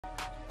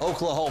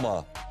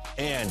Oklahoma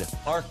and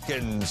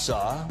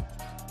Arkansas.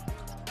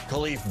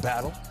 Khalif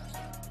battle.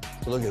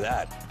 So look at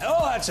that.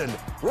 Oh, that's a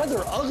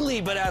rather ugly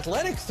but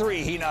athletic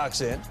three he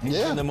knocks in.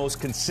 Yeah. And the most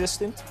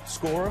consistent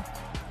scorer.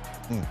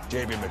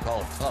 J.B.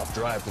 McCollum, tough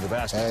drive to the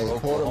basket. Hey, for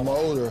Porter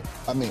Oklahoma.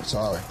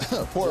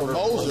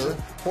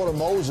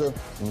 Moser,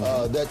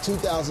 that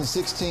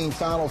 2016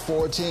 Final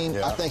Four team,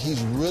 Yeah. I think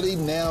he's really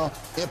now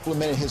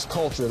implemented his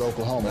culture at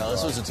Oklahoma. Well,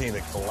 this was a team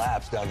that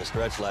collapsed down the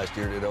stretch last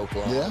year at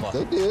Oklahoma. Yeah,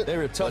 they did. They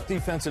were a tough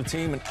defensive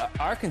team. And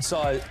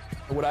Arkansas,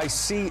 what I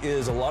see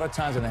is a lot of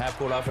times in the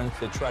half-court offense,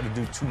 they try to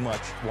do too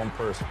much one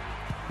person.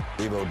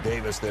 Devo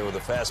Davis there with a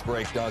fast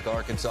break dunk.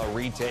 Arkansas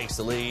retakes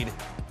the lead.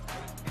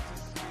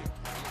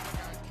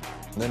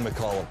 And then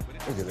McCollum.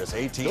 Look at this,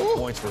 18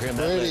 points for him.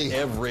 That led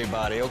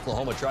everybody.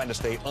 Oklahoma trying to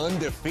stay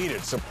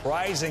undefeated.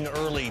 Surprising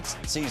early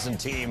season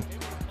team.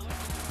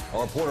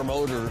 Or Porter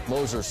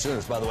Moser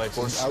Sooners, by the way. Of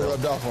course, I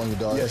rubbed off on you,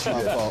 dog. Yes,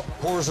 That's my fault.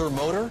 Porter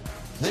Motor.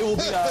 They will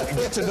be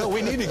get to know.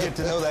 We need to get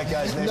to know that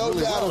guy's name No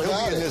really doubt well. He'll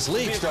about be in it. this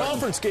league. It'll be a starting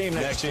conference game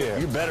next year.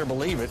 You better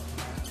believe it.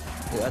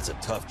 Yeah, that's a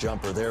tough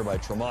jumper there by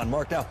Tremont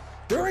Mark. Now,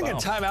 during a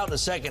timeout in the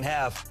second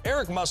half,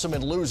 Eric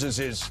Musselman loses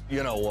his,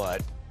 you know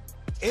what,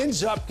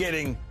 ends up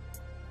getting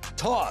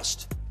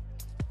tossed.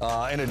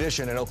 In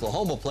addition, an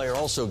Oklahoma player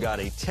also got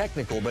a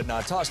technical but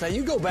not tossed. Now,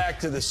 you go back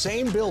to the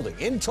same building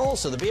in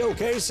Tulsa, the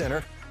BOK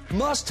Center,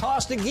 Muss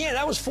tossed again.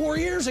 That was 4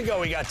 years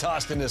ago he got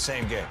tossed in the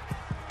same game.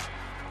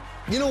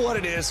 You know what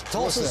it is?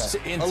 Tulsa's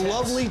a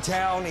lovely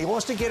town. He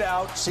wants to get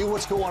out, see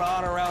what's going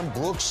on around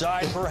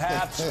Brookside,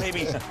 perhaps,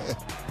 maybe